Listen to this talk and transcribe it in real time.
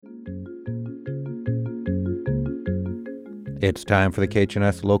It's time for the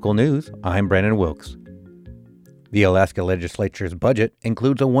KHNS Local News. I'm Brandon Wilkes. The Alaska Legislature's budget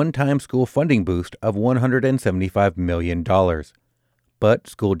includes a one-time school funding boost of $175 million. But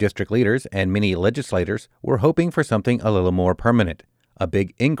school district leaders and many legislators were hoping for something a little more permanent, a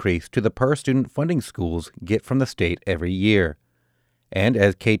big increase to the per-student funding schools get from the state every year. And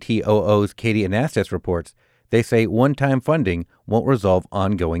as KTOO's Katie Anastas reports, they say one-time funding won't resolve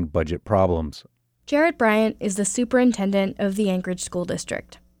ongoing budget problems. Jared Bryant is the superintendent of the Anchorage School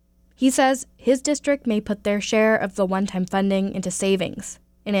District. He says his district may put their share of the one-time funding into savings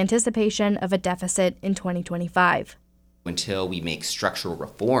in anticipation of a deficit in 2025. Until we make structural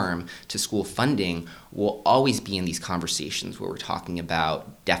reform to school funding, we'll always be in these conversations where we're talking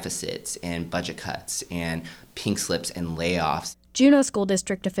about deficits and budget cuts and pink slips and layoffs. Juneau School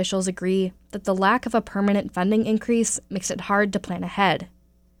District officials agree that the lack of a permanent funding increase makes it hard to plan ahead.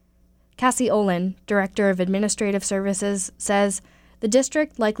 Cassie Olin, Director of Administrative Services, says the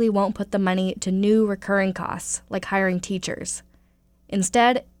district likely won't put the money to new recurring costs, like hiring teachers.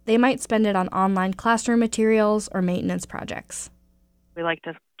 Instead, they might spend it on online classroom materials or maintenance projects. We like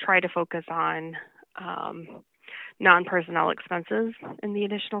to try to focus on non-personnel expenses in the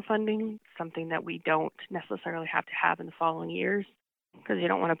additional funding, something that we don't necessarily have to have in the following years, because you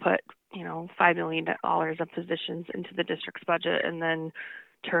don't want to put, $5 million of positions into the district's budget and then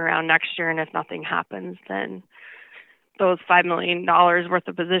turn around next year, and if nothing happens, then those $5 million worth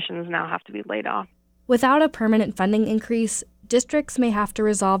of positions now have to be laid off. Without a permanent funding increase, districts may have to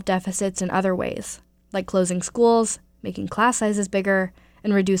resolve deficits in other ways, like closing schools, making class sizes bigger,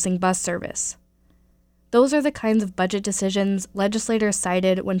 and reducing bus service. Those are the kinds of budget decisions legislators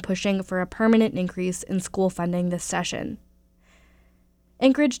cited when pushing for a permanent increase in school funding this session.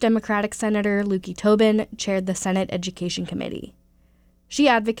 Anchorage Democratic Senator Lukey Tobin chaired the Senate Education Committee. She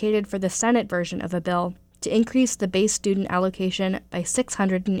advocated for the Senate version of a bill to increase the base student allocation by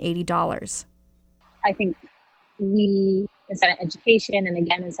 $680. I think we, in Senate Education and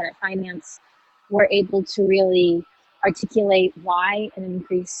again in Senate Finance, were able to really articulate why an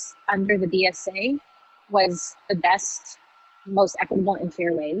increase under the BSA was the best, most equitable and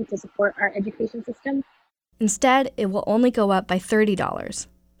fair way to support our education system. Instead, it will only go up by $30,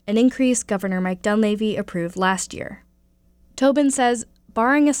 an increase Governor Mike Dunleavy approved last year. Tobin says,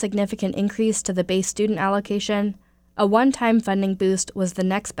 barring a significant increase to the base student allocation, a one-time funding boost was the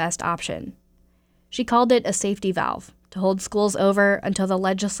next best option. She called it a safety valve to hold schools over until the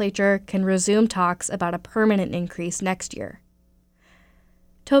legislature can resume talks about a permanent increase next year.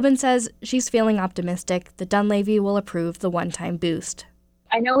 Tobin says she's feeling optimistic that Dunleavy will approve the one-time boost.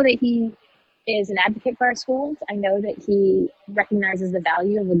 I know that he is an advocate for our schools. I know that he recognizes the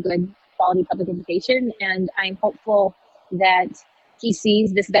value of a good quality public education, and I'm hopeful that he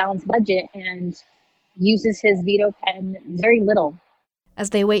sees this balanced budget and uses his veto pen very little.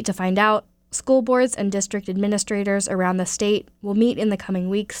 As they wait to find out, school boards and district administrators around the state will meet in the coming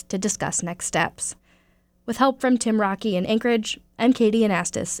weeks to discuss next steps. With help from Tim Rocky in Anchorage, I'm Katie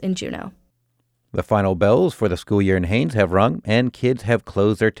Anastas in Juneau. The final bells for the school year in Haines have rung, and kids have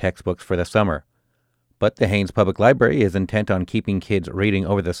closed their textbooks for the summer. But the Haines Public Library is intent on keeping kids reading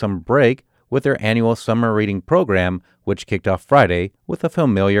over the summer break with their annual summer reading program, which kicked off Friday with a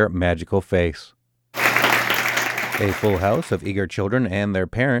familiar magical face. A full house of eager children and their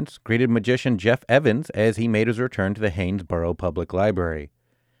parents greeted magician Jeff Evans as he made his return to the Haynesboro Public Library.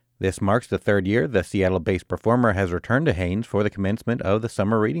 This marks the third year the Seattle-based performer has returned to Haines for the commencement of the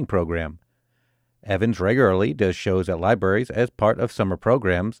summer reading program. Evans regularly does shows at libraries as part of summer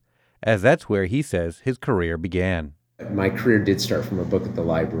programs, as that's where he says his career began. My career did start from a book at the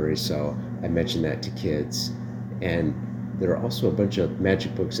library, so I mentioned that to kids. And there are also a bunch of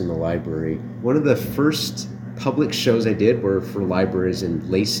magic books in the library. One of the first public shows I did were for libraries in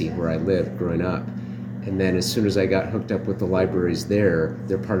Lacey, where I lived growing up. And then as soon as I got hooked up with the libraries there,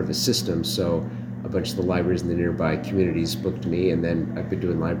 they're part of a system, so a bunch of the libraries in the nearby communities booked me, and then I've been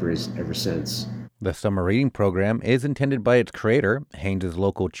doing libraries ever since. The summer reading program is intended by its creator, Haynes'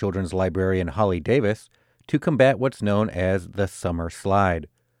 local children's librarian Holly Davis, to combat what's known as the summer slide.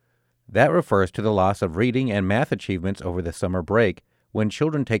 That refers to the loss of reading and math achievements over the summer break when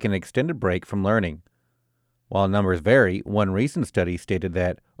children take an extended break from learning. While numbers vary, one recent study stated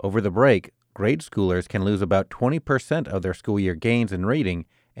that, over the break, grade schoolers can lose about 20% of their school year gains in reading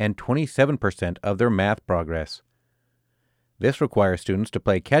and 27% of their math progress. This requires students to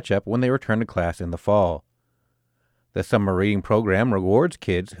play catch-up when they return to class in the fall. The summer reading program rewards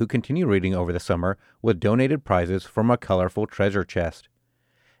kids who continue reading over the summer with donated prizes from a colorful treasure chest.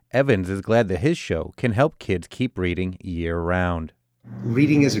 Evans is glad that his show can help kids keep reading year-round.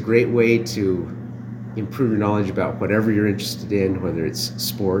 Reading is a great way to improve your knowledge about whatever you're interested in, whether it's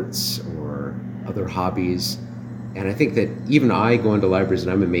sports or other hobbies. And I think that even I go into libraries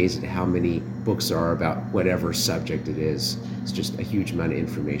and I'm amazed at how many books there are about whatever subject it is. It's just a huge amount of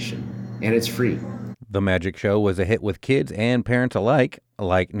information. And it's free. The magic show was a hit with kids and parents alike,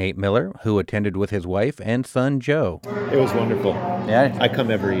 like Nate Miller, who attended with his wife and son Joe. It was wonderful. Yeah. I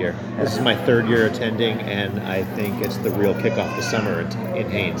come every year. This is my third year attending, and I think it's the real kickoff to summer in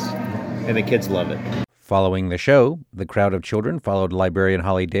Haines. And the kids love it. Following the show, the crowd of children followed librarian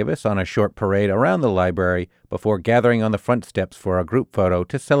Holly Davis on a short parade around the library before gathering on the front steps for a group photo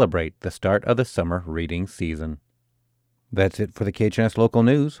to celebrate the start of the summer reading season. That's it for the KHNS Local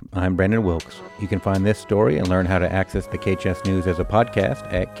News. I'm Brandon Wilkes. You can find this story and learn how to access the KHNS News as a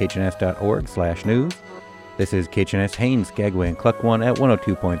podcast at khns.org/news. This is KHNS Haines, Skagway, and Cluck-One at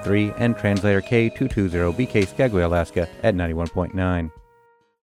 102.3 and translator K220BK Skagway, Alaska at 91.9.